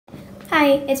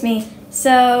Hi, it's me.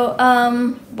 So,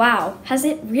 wow, has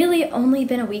it really only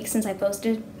been a week since I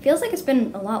posted? Feels like it's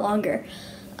been a lot longer.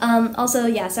 Also,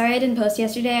 yeah, sorry I didn't post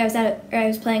yesterday. I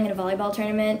was playing in a volleyball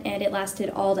tournament and it lasted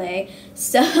all day.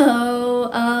 So,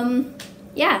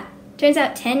 yeah, turns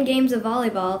out 10 games of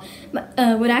volleyball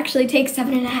would actually take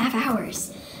 7.5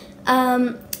 hours.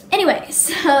 Anyway,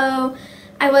 so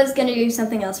I was gonna do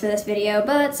something else for this video,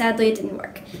 but sadly it didn't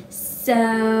work.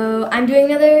 So I'm doing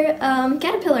another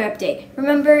caterpillar update.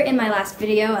 Remember in my last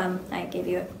video, I gave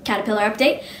you a caterpillar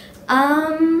update.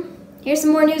 Here's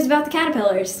some more news about the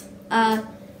caterpillars. I'll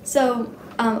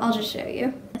just show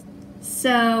you.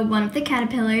 So one of the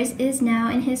caterpillars is now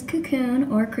in his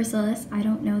cocoon, or chrysalis, I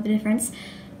don't know the difference.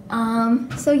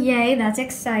 So yay, that's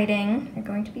exciting. They're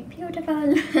going to be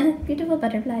beautiful, beautiful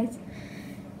butterflies.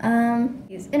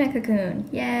 He's in a cocoon,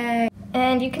 yay.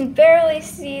 And you can barely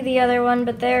see the other one,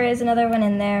 but there is another one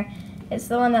in there. It's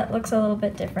the one that looks a little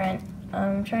bit different.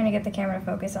 I'm trying to get the camera to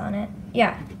focus on it.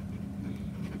 Yeah.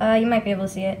 You might be able to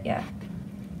see it, yeah.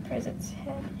 Where's its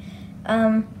head?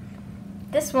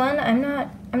 This one, I'm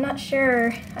not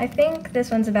sure. I think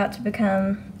this one's about to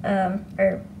become,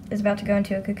 or is about to go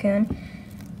into a cocoon.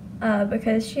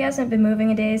 Because she hasn't been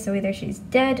moving a day, so either she's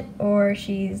dead or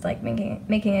she's like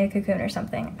making a cocoon or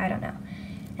something. I don't know.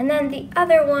 And then the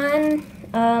other one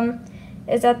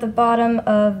is at the bottom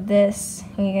of this.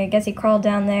 I guess he crawled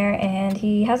down there and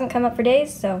he hasn't come up for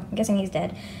days, so I'm guessing he's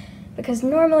dead. Because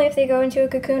normally if they go into a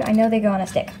cocoon, I know they go on a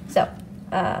stick. So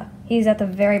he's at the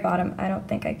very bottom. I don't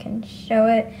think I can show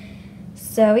it.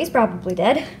 So he's probably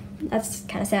dead. That's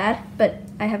kind of sad. But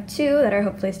I have two that are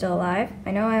hopefully still alive.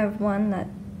 I know I have one that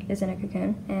is in a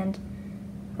cocoon, and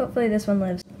hopefully this one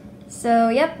lives. So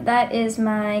yep, that is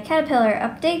my caterpillar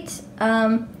update.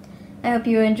 I hope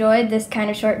you enjoyed this kind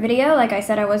of short video. Like I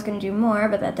said, I was going to do more,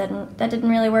 but that didn't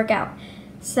really work out.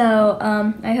 So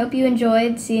I hope you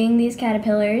enjoyed seeing these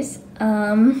caterpillars.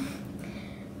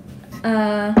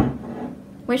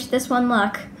 Wish this one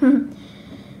luck.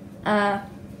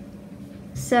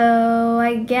 So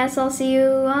I guess I'll see you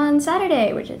on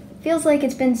Saturday, which it feels like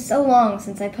it's been so long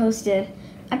since I posted.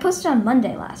 I posted on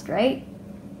Monday last, right?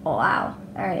 Oh, wow.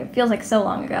 Alright, it feels like so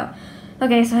long ago.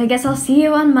 Okay, so I guess I'll see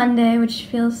you on Monday, which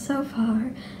feels so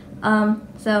far.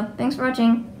 So thanks for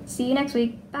watching. See you next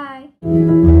week. Bye.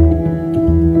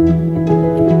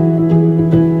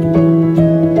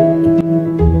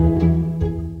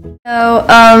 So,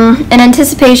 in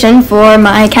anticipation for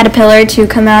my caterpillar to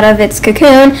come out of its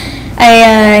cocoon,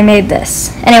 I made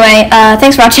this. Anyway,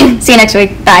 thanks for watching. See you next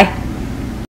week. Bye.